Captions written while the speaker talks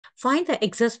find the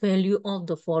exact value of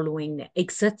the following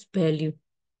exact value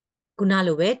ခုန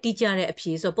လိုပဲတိကျတဲ့အ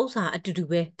ဖြေဆိုပုံစံအတူတူ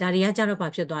ပဲဒါတွေကကြတော့ဘာ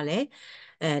ဖြစ်သွားလဲ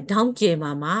ဒေါင်းကျဲ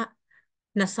မှာ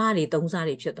နှစ်စားတွေသုံးစား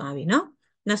တွေဖြစ်သွားပြီเนาะ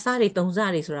နှစ်စားတွေသုံး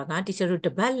စားတွေဆိုတာကတီချာတို့တ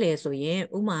ပတ်လဲဆိုရင်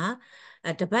ဥမာ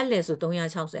တပတ်လဲဆို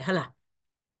360ဟဟလား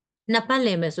နှစ်ပတ်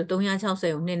လဲမယ်ဆို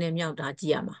360ကိုနှစ်နဲ့မြောက်တာကြ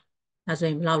ည့်ရမှာဒါဆို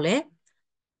ရင်ဘယ်လောက်လဲ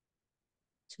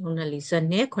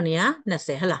940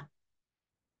 920ဟလား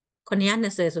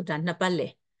920ဆိုတာနှစ်ပတ်လဲ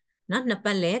နော်နှစ်ပ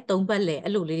တ်လဲသုံးပတ်လဲ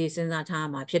အဲ့လိုလေးတွေစဉ်းစားထားရ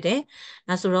မှာဖြစ်တယ်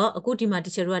ဒါဆိုတော့အခုဒီမှာ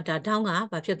တီချာတို့ကဒါဒေါင်းက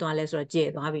ဘာဖြစ်သွားလဲဆိုတော့ကျဲ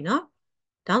သွားပြီနော်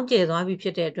ဒေါင်းကျဲသွားပြီဖြ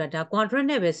စ်တဲ့အတွက်ဒါ quadrant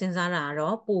နဲ့ပဲစဉ်းစားတာက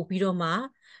တော့ပို့ပြီးတော့မှ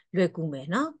လွယ်ကူမယ်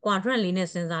နော် quadrant လေးနဲ့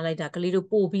စဉ်းစားလိုက်တာကလေးတို့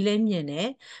ပို့ပြီးလဲမြင်တယ်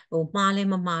ဟိုမှားလဲ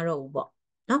မမှားတော့ဘူးပေါ့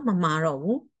နော်မမှားတော့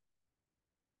ဘူး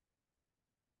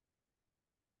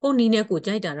ကိုနီးနဲ့ကို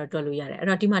ကြိုက်တာတော့တွက်လို့ရတယ်အဲ့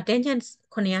တော့ဒီမှာ tangent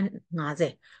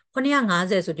 950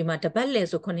 950ဆိုဒီမှာတပတ်လဲ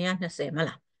ဆို920မ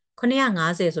လား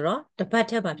950ဆိုတော့တပတ်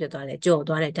ထက်ပါဖြစ်သွားတယ်ကြော်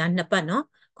သွားတယ်ဒါနှစ်ပတ်နော်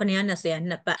920က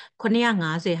နှစ်ပတ်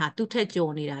950ဟာသူ့ထက်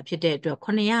ကြော်နေတာဖြစ်တဲ့အတွက်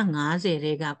950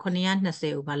တွေက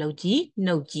920ကိုမလုပ်ကြည့်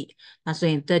နှုတ်ကြည့်ဒါဆို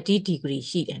ရင်30 degree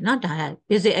ရှိတယ်เนาะဒါက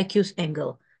basic acute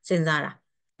angle စဉ်းစားတာ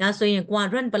ဒါဆိုရင်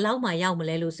quadrant ဘယ်လောက်မှရောက်မ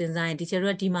လဲလို့စဉ်းစားရင်ဒီချ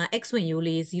တို့ကဒီမှာ x ဝင်ရိုး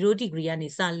လေး0 degree ကနေ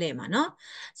စလှည့်မှာเนาะ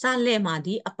စလှည့်မှာ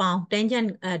ဒီအပေါင်း tangent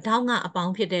ထောင်းကအပေါ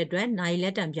င်းဖြစ်တဲ့အတွက်နိုင်လ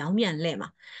က်တံပြောင်းပြန်လှည့်မှာ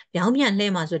ပြောင်းပြန်လှ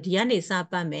ည့်မှာဆိုဒီကနေစ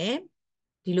ပတ်မယ်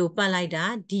ဒီလိုပတ်လိုက်တာ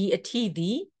ဒီအထိ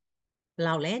ဒီဘယ်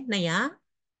လောက်လဲ200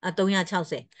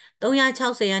 360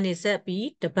 360ကနေဆက်ပြီး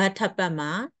တပတ်ထပ်ပတ်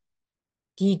မှာ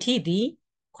ဒီအထိဒီ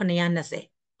920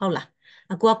ဟုတ်လား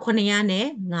အခုက900နဲ့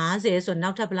50ဆို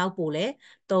နောက်ထပ်ဘယ်လောက်ပို့လဲ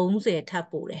30ထပ်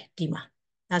ပို့တယ်ဒီမှာ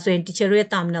ဒါဆိုရင် teacher ရဲ့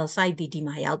terminal site ဒီ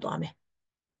မှာရောက်သွားမယ်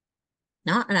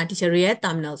နော်အဲ့ဒါ teacher ရဲ့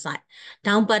terminal site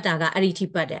down ပတ်တာကအဲ့ဒီထိ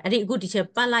ပတ်တယ်အဲ့ဒီအခု teacher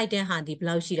ပတ်လိုက်တဲ့ဟာဒီဘယ်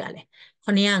လောက်ရှိတာလဲ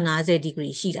950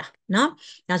 degree ရှိတာနော်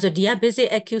ဒါဆိုဒီက basic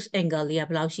acute angle လေးက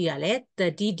ဘယ်လောက်ရှိတာလဲ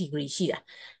30 degree ရှိတာ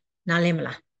နားလဲမ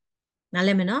လားနား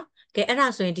လဲမယ်နော်ကဲအဲ့ဒါ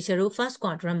ဆိုရင် teacher တို့ first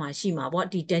quadrant မှာရှိမှာပေါ့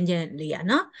ဒီ tangent လေးอ่ะ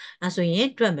နော်အဲ့ဆိုရင်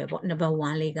တွက်မယ်ပေါ့ number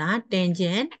 1လေးက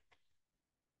tangent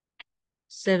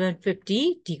 750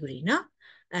 degree နော်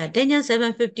tangent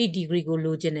 750 degree ကို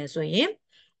လိုချင်တယ်ဆိုရင်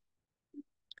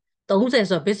30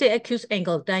ဆို basic acute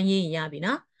angle တန်းရင်ရပြီ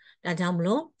နော်ဒါကြောင့်မ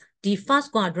လို့ဒီ first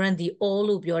quadrant ဒီ all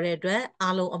လို့ပြောတဲ့အတွက်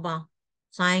အားလုံးအပေါင်း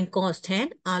sin cos 10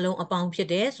အားလုံးအပေါင်းဖြစ်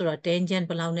တယ်ဆိုတော့ tangent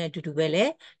ဘယ်လောက်နဲ့အတူတူပဲလဲ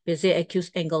basic acute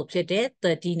angle ဖြစ်တဲ့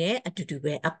30နဲ့အတူတူ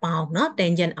ပဲအပေါင်းเนาะ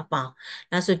tangent အပေါင်း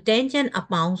ဒါဆို tangent အ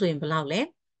ပေါင်းဆိုရင်ဘယ်လောက်လဲ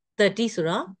30ဆို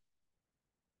တော့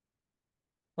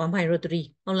 1/3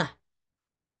 ဟုတ်လား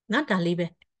နော်ဒါလေးပဲ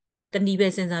တနည်းပဲ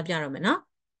စဉ်းစားပြတော့မယ်เนาะ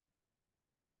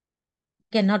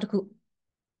ကဲနောက်တစ်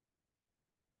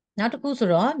ခုဆို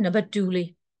တော့ number 2လေး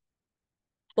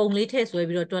ပုံလေးထည့်ဆွဲ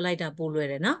ပြီးတော့တွက်လိုက်တာပို့လွယ်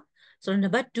တယ်နော်ဆိုတော့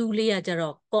number 2လေးကကြ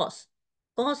တော့ cos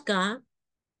က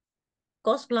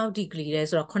cos ဘယ်လောက် degree လဲ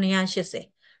ဆိုတော့980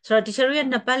ဆိုတော့ teacher ရဲ့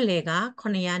နှစ်ပတ်လည်က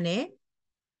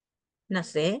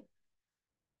920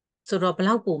ဆိုတော့ဘယ်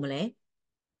လောက်ပို့မလဲ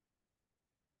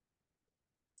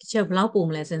teacher ဘယ်လောက်ပို့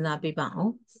မလဲစဉ်းစားပြပါအော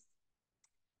င်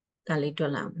ဒါလေးတွ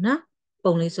က်လိုက်အောင်နော်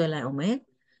ပုံလေးဆွဲလိုက်အောင်မယ်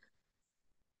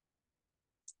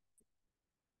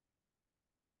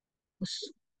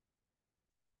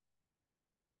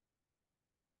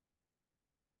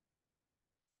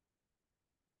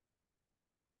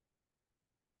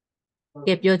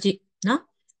ကဲပြောကြည့်နော်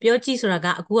ပြောကြည့်ဆိုတာက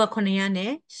အခုက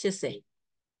980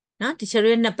နော်ဒီချရ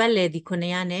ရဲ့နှစ်ပတ်လည်ဒီ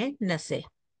920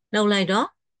နှုတ်လိုက်တော့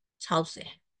60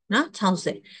နော်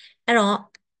60အဲ့တော့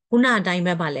ခုနအတိုင်း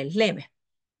ပဲပါလဲလှည့်မယ်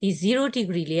ဒီ0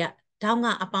 degree လေးကထောင်းက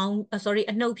အပေါင်း sorry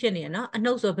အနှုတ်ဖြစ်နေရနော်အ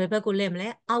နှုတ်ဆိုဘယ်ဘက်ကိုလှည့်မလဲ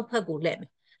အောက်ဘက်ကိုလှည့်မယ်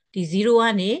ဒီ0က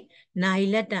နေနိုင်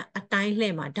လက်တအတိုင်းလှ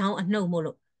ည့်မှာထောင်းအနှုတ်မို့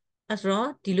လို့အဲ့ဆိုတော့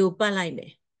ဒီလိုပတ်လိုက်မ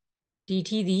ယ်ဒီ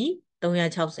ထီးဒီ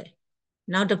360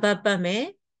နောက်တစ်ပတ်ပတ်မယ်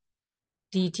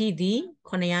ဒီထီးဒီ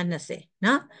920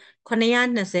နော်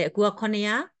920အခုက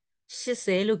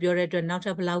980လို့ပြောတဲ့အတွက်နောက်ထ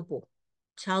ပ်ဘယ်လောက်ပို့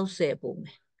60ပို့မ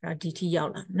ယ်အဲ့ဒါဒီထီးရော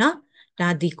က်လာနော်ဒါ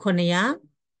ဒီ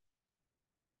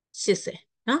980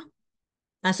နော်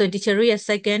အဲ့ဆို teacher ရဲ့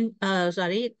second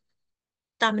sorry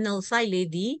terminal site လေး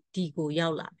ဒီကိုရော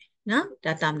က်လာမယ်နော်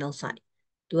ဒါ terminal site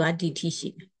သူကဒီထီးရှိ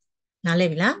တယ်နားလည်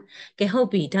ပြီလားကဲဟုတ်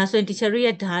ပြီဒါဆိုရင် teacher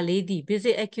ရဲ့ဓာလေးဒီ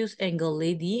basic acute angle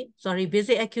လေးဒီ sorry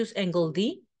basic acute angle ဒီ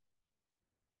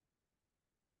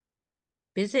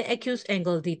basic acute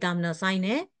angle ဒီ terminal site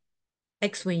နဲ့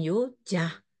x ဝင်ရိုး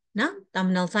ကြားနော်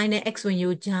terminal site နဲ့ x ဝင်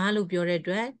ရိုးကြားလို့ပြောတဲ့အ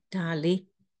တွက်ဒါလေး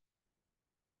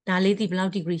ဒီဘယ်လော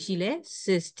က် degree ရှိလဲ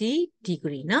60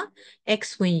 degree နော် x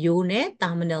ဝင်ရိုးနဲ့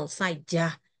terminal site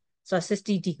ကြားဆိုတော့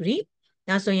60 degree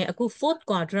ဒါဆိုရင်အခု fourth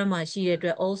quadrant မှာရှိတဲ့အတွ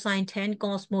က် all sin 10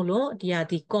 cos မို့လို့ဒီဟာ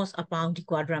ဒီ cos အပေါင်းဒီ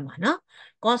quadrant မှာနော်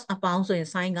cos အပေါင်းဆိုရင်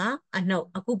sin ကအနှုတ်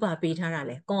အခုပါပေးထားတာ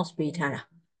လဲ cos ပေးထားတာ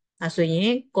ဆိုရ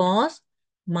င် cos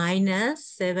minus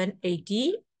 780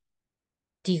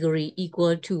 degree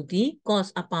equal to the cos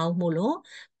အပေါင်းမို့လို့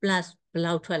plus ဘယ်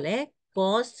လောက်ထွက်လဲ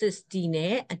cos 60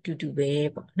နဲ့အတူတူပဲ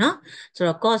ပေါ့နော်ဆို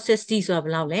တော့ cos 60ဆိုတာဘ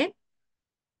ယ်လောက်လဲ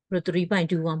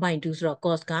 3.2 1.2ဆိုတော့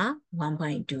cos က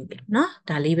 1.2 ပဲเนาะ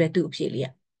ဒါလေးပဲသူ့အဖြေလေး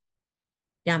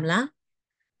ရမလား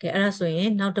ကဲအဲ့ဒါဆိုရင်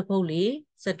နောက်တစ်ပုဒ်လေး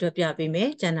ဆက်တွဲပြပေးမယ်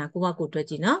ကျန်တာကိုကကိုတွဲ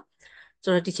ကြည့်เนาะ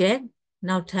ဆိုတော့ဒီချက်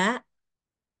နောက်ထပ်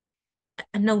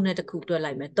အနှုတ်နဲ့တစ်ခုတွဲ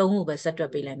လိုက်မယ်3ကိုပဲဆက်တွဲ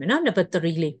ပေးလိုက်မယ်เนาะ number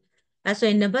 3လေးအဲ့ဆို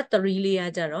ရင် number 3လေးက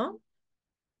ကြတော့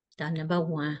ဒါ number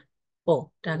 1ပုံ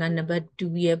ဒါက number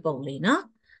 2ရဲ့ပုံလေးเนาะ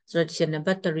ဆိုတော့ဒီချက်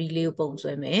number 3လေးကိုပုံ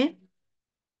ဆွဲမယ်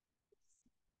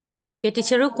ကဲ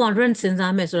teacher တို့ quadrant စဉ်း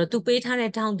စားမယ်ဆိုတော့သူပေးထား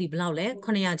တဲ့ထောင့်ဒီဘယ်လောက်လဲ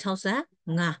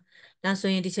965ဒါ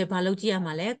ဆိုရင် teacher ဘာလုပ်ကြည့်ရ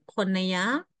မှာလဲ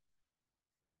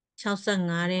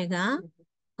965တဲ့က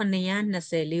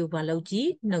920လေးကိုဘာလုပ်ကြည့်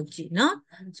နှုတ်ကြည့်เนาะ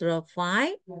ဆိုတော့4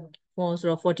ဆို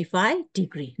တော့45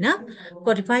 degree เนาะ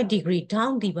45 degree ထော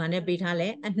င့်ဒီဘာနဲ့ပေးထားလဲ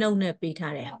အနှုတ်နဲ့ပေး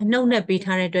ထားတယ်အနှုတ်နဲ့ပေး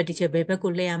ထားတဲ့အတွက် teacher ဘယ်ဘက်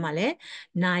ကိုလှည့်ရမှာလဲ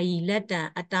နိုင်လက်တံ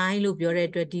အတိုင်းလို့ပြောတဲ့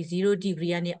အတွက်ဒီ0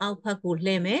 degree ကနေအောက်ဘက်ကို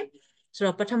လှည့်မယ်ဆို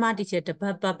တော့ပထမတစ်ချက်တစ်ပ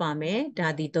တ်ပတ်ပါမယ်ဒါ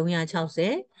ဒီ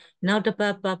360နောက်တစ်ပ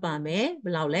တ်ပတ်ပါမယ်ဘ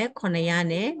ယ်လောက်လဲ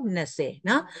920เ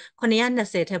นาะ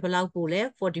920ထက်ဘယ်လောက်ပို့လဲ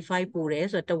45ပို့တယ်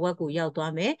ဆိုတော့တစ်ဝက်ကိုရောက်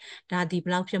သွားမယ်ဒါဒီဘ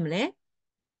ယ်လောက်ဖြစ်မလဲ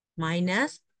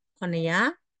minus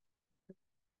 965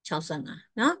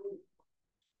เนาะ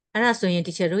အဲ့ဒါဆိုရင်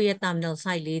ဒီချက်တို့ရဲ့ terminal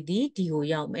side လေးဒီကို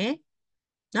ရောက်မယ်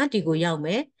เนาะဒီကိုရောက်မ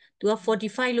ယ်သူက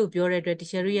45လို့ပြောတဲ့အတွက်ဒီ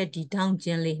ချက်တို့ရဲ့ဒီထောင့်ချ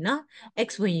င်းလေးเนาะ x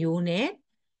ဝင်ရိုးနဲ့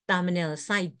terminal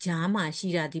side ကြားမှာရှိ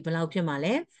တာဒီဘယ်လောက်ဖြစ်မှာ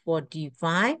လဲ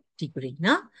45 degree เน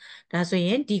าะဒါဆိုရ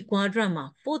င်ဒီ quadrant မှာ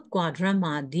fourth quadrant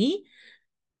မှာဒီ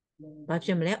ဘာဖြ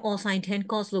စ်မလဲ all sin 10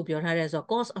 cos လို့ပြောထားတယ်ဆိုတော့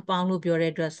cos အပေါင်းလို့ပြော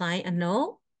တဲ့အတွက် sin အနှုတ်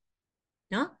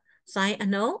เนาะ sin အ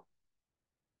နှုတ်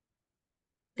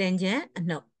tangent အ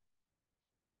နှုတ်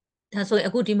ဒါဆိုရင်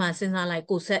အခုဒီမှာစဉ်းစားလိုက်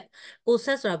ကိုဆက်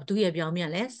ဆိုတာဘယ်သူရဲ့ပြောင်းပြန်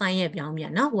လဲ sin ရဲ့ပြောင်းပြ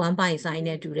န်เนาะ1 by sin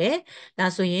နဲ့တူတယ်ဒါ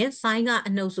ဆိုရင် sin က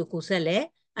အနှုတ်ဆိုကိုဆက်လည်း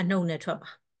အနှုတ်နဲ့ထွက်ပါ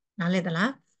နားလည်သ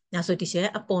လားဒါဆိုဒီချက်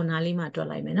အပေါ်နားလေးမှာတွက်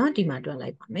လိုက်မယ်เนาะဒီမှာတွက်လို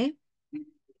က်ပါမယ်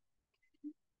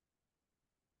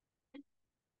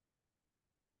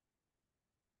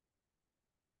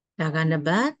ဒါကနံ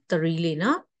ပါတ်3လေးเน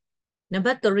าะနံ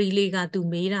ပါတ်3လေးကသူ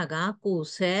မေးတာကကို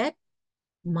ဆက်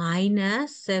minus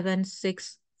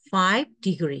 765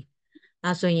 degree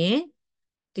အဲဆိုရင်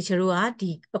ဒီချတို့ကဒီ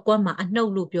အကွက်မှာအနှု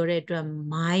တ်လို့ပြောတဲ့အတွက်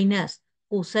minus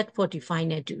ကိုဆက်45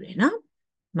နဲ့တူတယ်နော်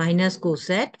minus ကိုဆ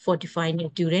က်45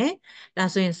နဲ့တူတယ်ဒါ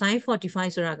ဆိုရင် sin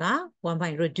 45ဆိုတာက1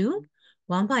 by root 2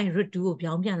 1 by root 2ကို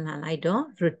ပြောင်းပြန်လာလိုက်တော့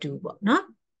root 2ပေါ့နော်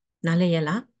နားလည်ရ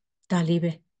လားဒါလေး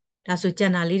ပဲဒါဆိုကျ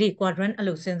န်တာလေးတွေ quadrant အဲ့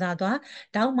လိုစဉ်းစားသွား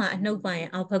တောင်းမှာအနှုတ်ပိုင်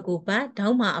အောက်ဘက်ကိုပတ်တော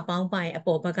င်းမှာအပေါင်းပိုင်အ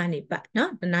ပေါ်ဘက်ကနေပတ်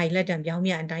နော်နိုင်လက်တံပြောင်း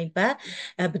မြန်အတိုင်းပတ်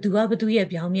ဘသူကဘသူရဲ့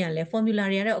ပြောင်းမြန်လဲ formula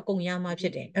တွေကတော့အကုန်ရမှာဖြ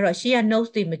စ်တယ်အဲ့တော့ရှေ့က notes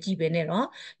တွေမကြည့်ဘဲနဲ့တော့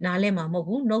နားလဲမှာမဟုတ်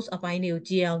ဘူး notes အပိုင်းတွေကို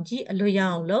ကြည့်အောင်ကြည့်အလွတ်ရ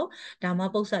အောင်လို့ဒါမှ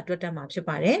ပု္ပ္ပစာတွက်တတ်မှာဖြစ်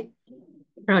ပါတယ်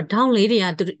အဲ့တော့ထောင်းလေးတွေက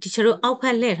ဒီချတို့အောက်ဖ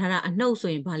က်လှည့်ထားတာအနှုတ်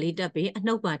ဆိုရင်ဗာလေးတက်ပေးအ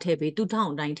နှုတ်ပါထည့်ပေးသူ့ထော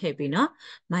င်းအတိုင်းထည့်ပေးနော်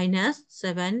minus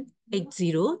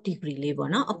 780 degree လေးပေါ့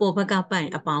နော်အပေါ်ဘက်ကပတ်ရ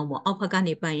င်အပေါင်းပေါ့အောက်ဘက်က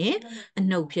နေပတ်ရင်အ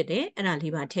နှုတ်ဖြစ်တယ်အဲ့ဒါ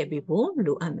လေးပါထည့်ပေးဖို့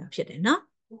လိုအပ်မှာဖြစ်တယ်နော်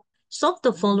solve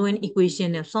the following equation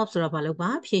နဲ့ solve ဆိုတာဘာလို့ပါ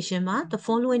ဖြေရှင်းပါ the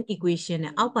following equation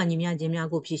နဲ့အောက်ပါညီမချင်းများ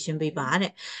ကိုဖြေရှင်းပေးပါ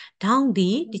တဲ့ down ဒီ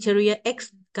ဒီချတို့ရဲ့ x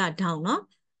က down နော်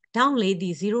down လေးဒီ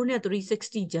0နဲ့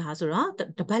360ကြားဆိုတော့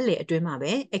တပတ်လေအတွင်းမှာ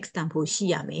ပဲ x တန်ဖို့ရှိ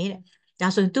ရမယ်တဲ့ဒါ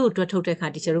ဆိုရင်သူ့အတွက်ထုတ်တဲ့အခါ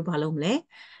ဒီချတို့ဘာလုပ်မလဲ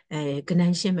ကဏ္ဍ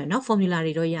ရှင်းမယ်နော် formula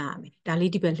တွေတော့ရရမယ်ဒါ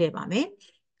လေးဒီဘက်လှည့်ပါမယ်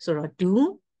ဆိုတော့2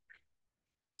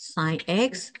 sin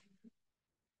x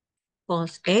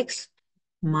cos x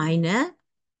minus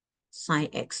sin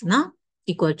x နော်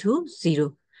equal to 0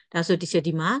ဒါဆိုဒီချက်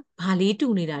ဒီမှာဘာလေးတူ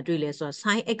နေတာတွေ့လဲဆိုတော့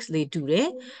sin x လေးတူတယ်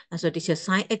အဲဆိုဒီချက်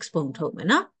sin x ပုံထုတ်မယ်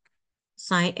နော်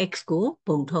sin x ကို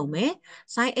ပုံထုတ်မယ်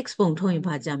sin x ပုံထုတ်ရင်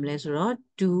ဘာကြမလဲဆိုတော့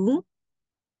2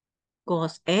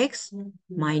 cos x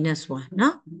minus 1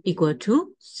နော် equal to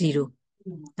 0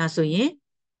ဒါဆိုရင်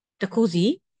တစ်ခုစီ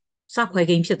စခွဲ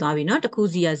ကိန်းဖြစ်သွားပြီနော်တစ်ခု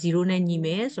စီက0နဲ့ညီမ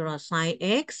ယ်ဆိုတော့ sin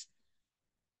x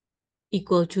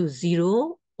equal to 0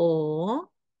 or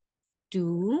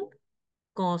 2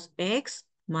 cos x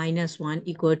minus 1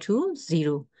 equal to 0အဲ့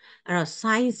တော့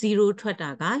sin 0ထွက်တာ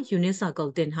က unit circle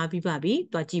တင်ထားပြီးပါပြီ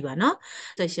တွားကြည့်ပါနော်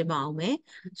ဆက်ရှင်းပါအောင်မယ်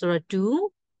ဆိုတော့2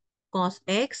 cos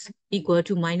x equal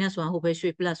to minus 1ဟိုဘက်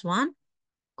ရွှေ့ plus 1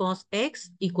 cos x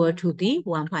equal to the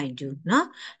 1.2เนาะ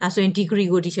အဲဆိုရင် degree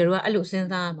ကိုဒီချေတို့ကအဲ့လိုစဉ်း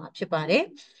စားရမှာဖြစ်ပါတယ်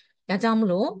ဒါကြောင့်မ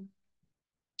လို့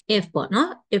if ပေါ့เนาะ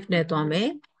if နဲ့သွားမယ်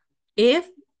if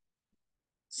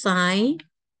sin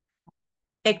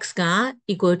x က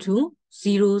equal to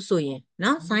 0ဆိုရင်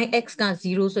နော် sin x က0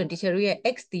ဆိုရင် teacher ရဲ့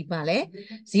x ဒီပါလဲ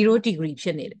0 degree ဖြ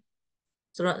စ်နေတယ်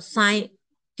ဆိုတော့ sin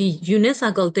ဒီ unit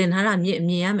circle တင်ထားတာမြ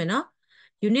င်ရမယ်နော်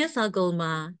unit circle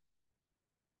မှာ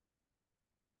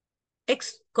x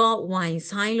cos y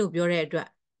sin လို့ပြောတဲ့အတွက်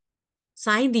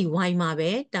sin ဒီ y မှာ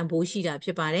ပဲတန်ဖိုးရှိတာဖြ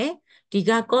စ်ပါတယ်ဒီ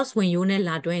က cos ဝင်ရိုးနဲ့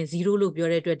လာတွဲရင်0လို့ပြော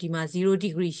တဲ့အတွက်ဒီမှာ0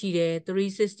 degree ရှိတယ်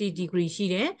360 degree ရှိ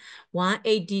တယ်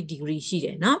180 degree ရှိတ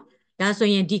ယ်နော်ဒါဆို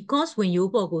ရင်ဒီ cos ဝင်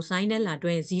ရိုးပေါ်ကို sin နဲ့လာ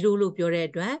တွဲရင်0လို့ပြောတဲ့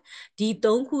အတွက်ဒီ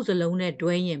3ခုစလုံးနဲ့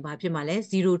တွဲရင်ဘာဖြစ်မှာလဲ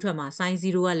0ထွက်မှာ sin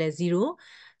 0ကလည်း0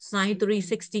 sin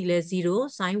 360လည်း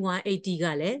0 sin 180က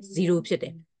လည်း0ဖြစ်တ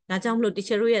ယ်ဒါကြောင့်မလို့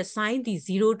teacher တို့ရဲ့ sin ဒီ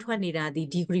0ထွက်နေတာဒီ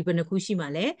degree ဘယ်နှခုရှိမှာ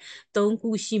လဲ3ခု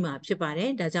ရှိမှာဖြစ်ပါတ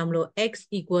ယ်ဒါကြောင့်မလို့ x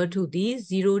equal to ဒီ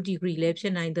0 degree လည်းဖြ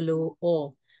စ်နိုင်တယ်လို့ or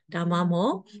ဒါမှမဟု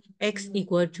တ် x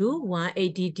equal to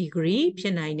 180 degree ဖြ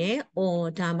စ်နိုင်တယ် or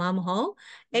ဒါမှမဟုတ်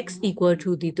x equal to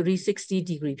ဒီ360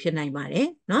 degree ဖြစ်နိုင်ပါတယ်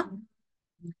เนาะ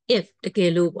if တက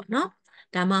ယ်လို့ပေါ့เนาะ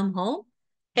ဒါမှမဟုတ်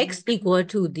x equal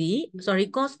to ဒီ sorry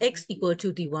cos x equal to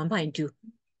ဒီ 1/2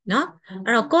เนาะ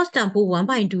အဲ့တော့ cos တန်ဖိုး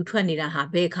 1/2 ထွက်နေတာဟာ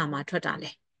ဘယ်အခါမှာထွက်တာ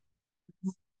လဲ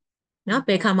နော်ဘ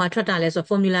ယ်ခါမှာထွက်တာလဲဆို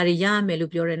formula တွေရရမယ်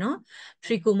လို့ပြောတယ်နော်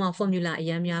trigo မှာ formula အ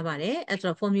များများပါတယ်အဲ့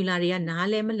ဆို formula တွေကနား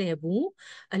လဲမလဲဘူး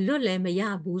အလွတ်လဲမရ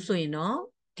ဘူးဆိုရင်တော့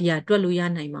ဒီဟာတွက်လို့ရ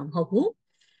နိုင်မှာမဟုတ်ဘူး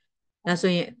ဒါ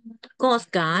ဆိုရင် cos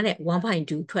ကတဲ့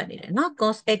 1/2 ထွက်နေတယ်နော်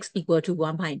cos x equal to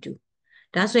 1/2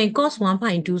ဒါဆိုရင် cos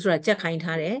 1/2ဆိုတာချက်ခိုင်း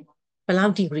ထားတယ်ဘယ်လော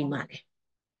က် degree မှာလဲ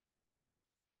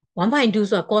1/2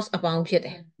ဆိုတာ cos အပေါင်းဖြစ်တ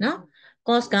ယ်နော်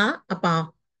cos ကအပေါင်း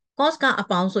cos ကအ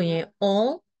ပေါင်းဆိုရင် all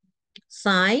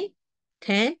sin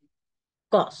 10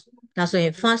 cos ဒါဆိုရ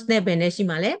င် first နဲ့ဘယ်နဲ့ရှိ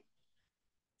မှာလဲ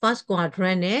first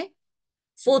quadrant နဲ့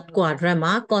fourth quadrant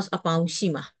မှာ cos အပေါင်းရှိ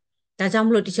မှာဒါကြောင့်မ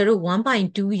လို့ teacher တို့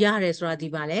 1/2 ရတယ်ဆိုတာဒီ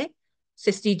ပါလဲ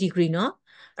60 degree เนาะ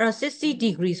အဲ့တော့60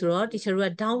 degree ဆိုတော့ teacher တို့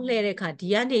က down လှည့်တဲ့အခါဒီ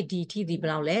ကနေဒီအထိဒီဘယ်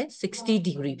လောက်လဲ60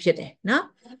 degree ဖြစ်တယ်เนาะ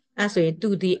အဲ့ဆိုရင်သူ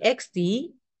ဒီ x ဒီ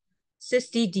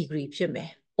60 degree ဖြစ်မယ်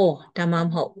။အော်ဒါမှမ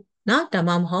ဟုတ်နော်ဒါ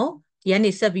မှမဟုတ်ဒီက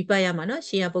နေဆက်ပြီးပတ်ရမှာနော်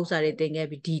ရှေ့ကပု္ပ္ပစာတွေတင်ခဲ့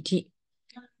ပြီးဒီအထိ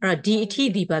အဲ့တော့ဒီအထိ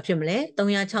ဒီဘာဖြစ်မလဲ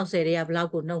360တွေကဘယ်လောက်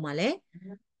ကိုနှုတ်မှာလဲ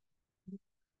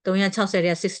360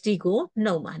တွေက60ကို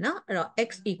နှုတ်မှာနော်အဲ့တော့ x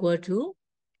equal to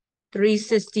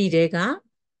 360တွေက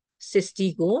60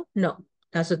ကိုနှုတ်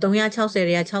ဒါဆို360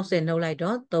တွေက60နှုတ်လိုက်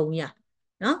တော့300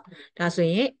နော်ဒါဆို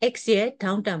ရင် x ရဲ့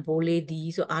down တန်ဖိုးလေးဒီ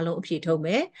ဆိုအားလုံးအဖြေထုတ်မ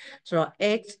ယ်ဆိုတော့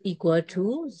x equal to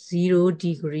 0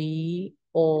 degree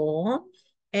or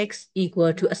x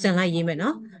equal to အစင်လိုက်ရေးမယ်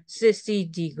နော်60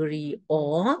 degree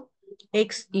or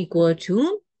x equal to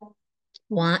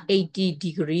 180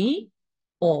 degree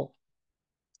or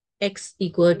x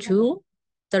equal to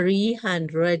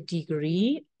 300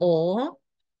 degree or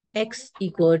x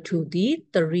equal to ဒီ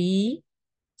360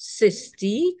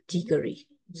 degree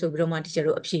ဆိုပြီးတော့မှ teacher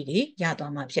တို့အဖြေတွေရ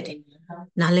သွားမှာဖြစ်တယ်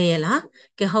နားလည်ရလား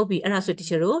ကဲဟုတ်ပြီအဲ့ဒါဆို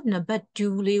teacher တို့ number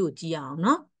 2လေးကိုကြည့်အောင်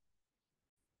နော်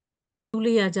2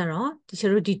လေးရကြတော့ teacher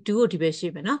တို့ဒီ2ကိုဒီပဲရှ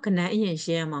င်းမယ်နော်ခဏအရင်ရှ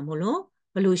င်းရမှာမို့လို့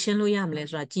ဘယ်လိုရှင်းလို့ရမလဲ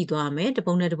ဆိုတာကြည့်သွားမယ်တ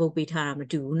ပုံနဲ့တပုတ်ပေးထားတာမ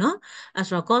တူဘူးနော်အဲ့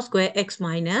ဆိုတော့ cos square x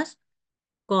minus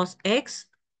cos x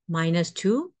minus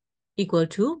 2 equal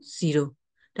to 0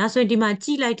ဒါဆိုရင်ဒီမှာကြ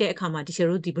ည့်လိုက်တဲ့အခါမှာ teacher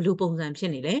တို့ဒီဘယ်လိုပုံစံဖြ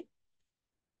စ်နေလဲ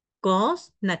cos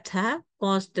နှစ်ထပ်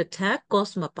cos တစ်ထပ် cos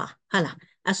မပါဟုတ်လား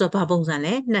အဲ့ဆိုဘာပုံစံ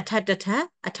လဲနှစ်ထပ်တစ်ထပ်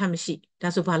အထပ်မရှိဒါ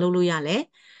ဆိုဘာလုပ်လို့ရလဲ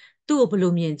သူ့ကိုဘယ်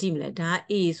လိုမြင်ကြည့်မလဲဒါ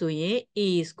a ဆိုရင် a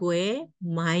square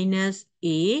minus a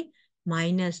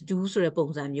minus 2ဆိုတဲ့ပုံ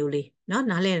စံမျိုးလေးเนาะ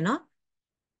နားလဲနော်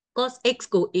cos x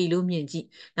ကို a လို့မြင်ကြည့်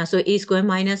ဒါဆို a square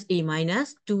minus a minus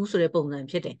 2ဆိုတဲ့ပုံစံ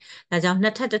ဖြစ်တယ်ဒါကြောင့်နှ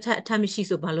စ်ထပ်တစ်ထပ်အထပ်မရှိ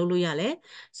ဆိုဘာလုပ်လို့ရလဲ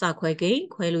စာခွဲကိန်း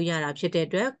ခွဲလို့ရတာဖြစ်တဲ့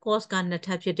အတွက် cos ကနှစ်ထ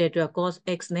ပ်ဖြစ်တဲ့အတွက် cos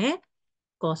x နဲ့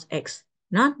cos x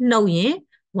နော်နှုတ်ရင်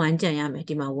1ကြံရမယ်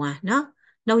ဒီမှာ1နော်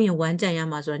နှုတ်ရင်1ကြံရ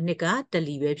မှာဆိုတော့2ကတ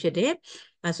လီပဲဖြစ်တယ်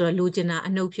အဲဆိုတော့လိုချင်တာ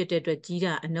အနှုတ်ဖြစ်တဲ့အတွက်ကြီး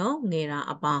တာအနှုတ်ငယ်တာ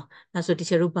အပေါင်းအဲဆိုတ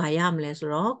ချို့တို့ဘာရမလဲဆို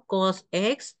တော့ cos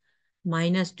x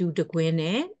minus 2တကွင်း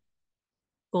နဲ့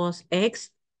cos x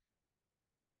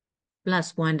plus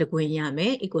 1တကွင်းရမ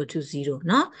ယ် equal to 0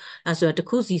နော်အဲဆိုတော့တစ်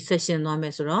ခုစီ section သွားမ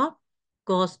ယ်ဆိုတော့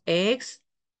cos x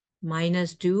minus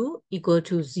 2 equal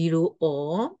to 0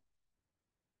 or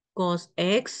cos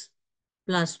x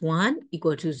plus 1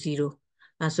 equal to 0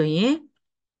အဲဆိုရင်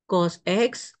cos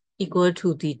x equal to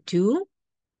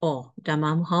 2 or ဒါမှ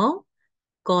မဟုတ်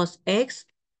cos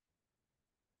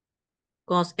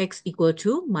x equal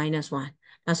to minus 1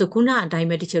ဒါဆိုခုနအတိုင်း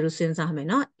ပဲတချို့စဉ်းစားမယ်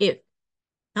နော် if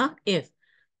နော် if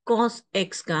cos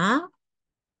x က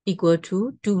equal to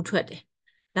 2ထွက်တယ်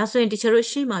ဒါဆိုရင်တချို့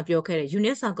ရှေ့မှာပြောခဲ့တဲ့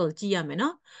unit circle ကြည့်ရမယ်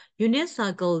နော် unit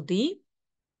circle ဒီ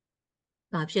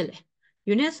ဘာဖြစ်လဲ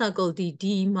unit circle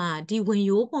ဒီမှာဒီဝင်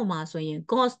ရိုးပေါ်မှာဆိုရင်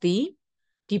cos ဒီ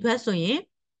ဘက်ဆိုရင်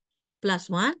plus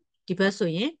 1ဒီ ဒီဘက်ဆို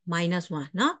ရင် minus 1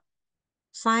เนาะ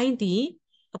sin ဒီ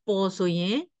အပေါ်ဆိုရ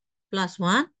င် plus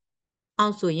 1အော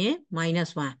က်ဆိုရင် minus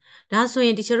 1ဒါဆိုရ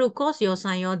င်တချို့တို့ cos ရော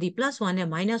sin ရောဒီ plus 1နဲ့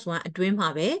minus 1အတွင်းမှာ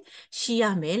ပဲရှိရ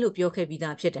မယ်လို့ပြောခဲ့ပြီး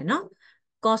သားဖြစ်တယ်เนาะ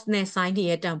cos နဲ့ sin တွေ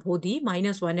ရဲ့တန်ဖိုးဒီ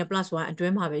minus 1နဲ့ plus 1အတွ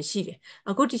င်းမှာပဲရှိတယ်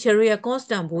အခုတချို့ရဲ့ cos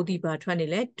တန်ဖိုးဒီပါထွက်နေ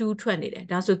လဲ2ထွက်နေတယ်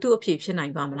ဒါဆိုသူ့အဖြေဖြစ်နို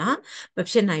င်ပါမလားမ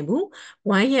ဖြစ်နိုင်ဘူး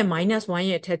1ရဲ့ minus 1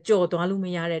ရဲ့အထက်ကျော်သွားလို့မ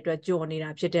ရတဲ့အတွက်ကျော်နေတာ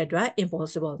ဖြစ်တဲ့အတွက်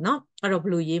impossible เนาะအဲ့တော့ဘ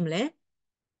ယ်လိုရေးမလဲ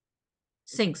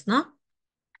since เนาะ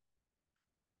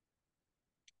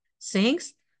since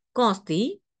cos ဒီ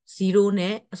0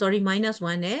နဲ့ sorry minus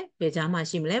 1နဲ့ဘယ်ကြားမှာ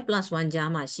ရှိမလဲ plus 1ကြား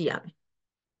မှာရှိရမယ်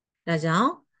ဒါကြော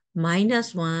င့်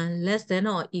minus 1 less than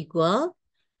or equal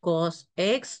cos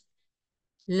x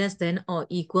less than or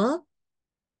equal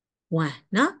 1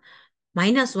เนาะ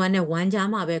minus 1နဲ့1ကြား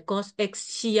မှာပဲ cos x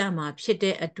ရှိရမှာဖြစ်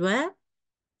တဲ့အတွက်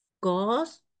cos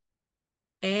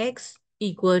x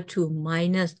equal to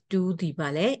minus 2ဒီပါ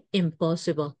လေ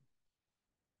impossible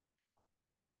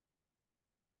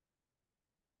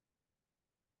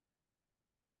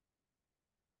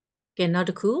ကဲနောက်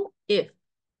တစ်ခု if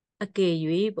အကယ်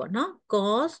၍ပေါ့နော်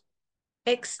cos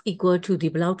x equal to ဒီ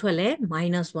ဘယ်လောက်ထွက်လဲ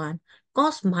minus 1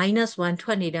 cos minus 1ထွ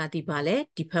က်နေတာဒီပါလဲ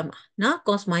ဒီဘက်မှာနော်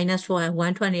cos minus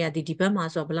 1ထွက်နေတာဒီဘက်မှာ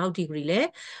ဆိုတော့ဘယ်လောက် degree လဲ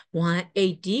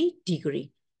180 degree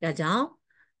ဒါကြောင့်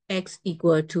x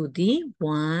equal to ဒီ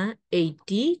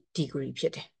180 degree ဖြ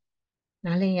စ်တယ်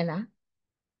နားလည်ရလား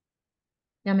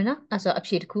ရမယ်နော်အဲ့ဆိုအ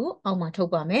ဖြေတစ်ခုအောက်မှာထု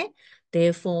တ်ပါမယ်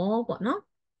therefore ပေါ့နော်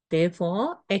therefore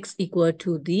x equal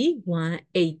to ဒီ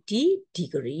180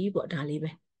 degree ပေါ့ဒါလေး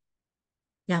ပဲ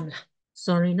ရမလား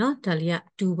sorry เนาะဒါလေးက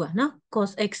2ပါเนาะ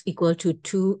cos x equal to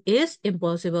 2 is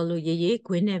impossible လို့ရေးရေး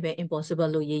ခွင်းနဲ့ပဲ impossible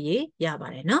လို့ရေးရေးရပါ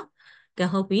တယ်เนาะကဲ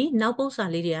ဟုတ်ပြီနောက်ပုဒ်စာ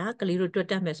လေးတွေကကလေးတို့တွက်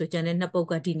တတ်မယ်ဆိုကျန်တဲ့နှစ်ပုဒ်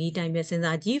ကဒီနည်းတိုင်းပဲစဉ်း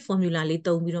စားကြည့် formula လေး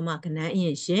သုံးပြီးတော့မှကဏ္ဍအရ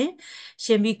င်ရှင်း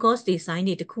ပြီး cos တွေ sin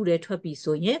တွေတစ်ခုတည်းထွက်ပြီး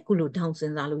ဆိုရင်အခုလိုထောင်စ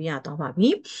ဉ်းစားလို့ရသွားပါပြီ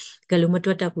ကဲလို့မတွ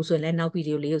က်တတ်ဘူးဆိုရင်လည်းနောက်ဗီ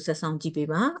ဒီယိုလေးကိုဆက်ဆောင်ကြည့်ပေး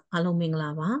ပါအားလုံးမင်္ဂလာ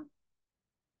ပါ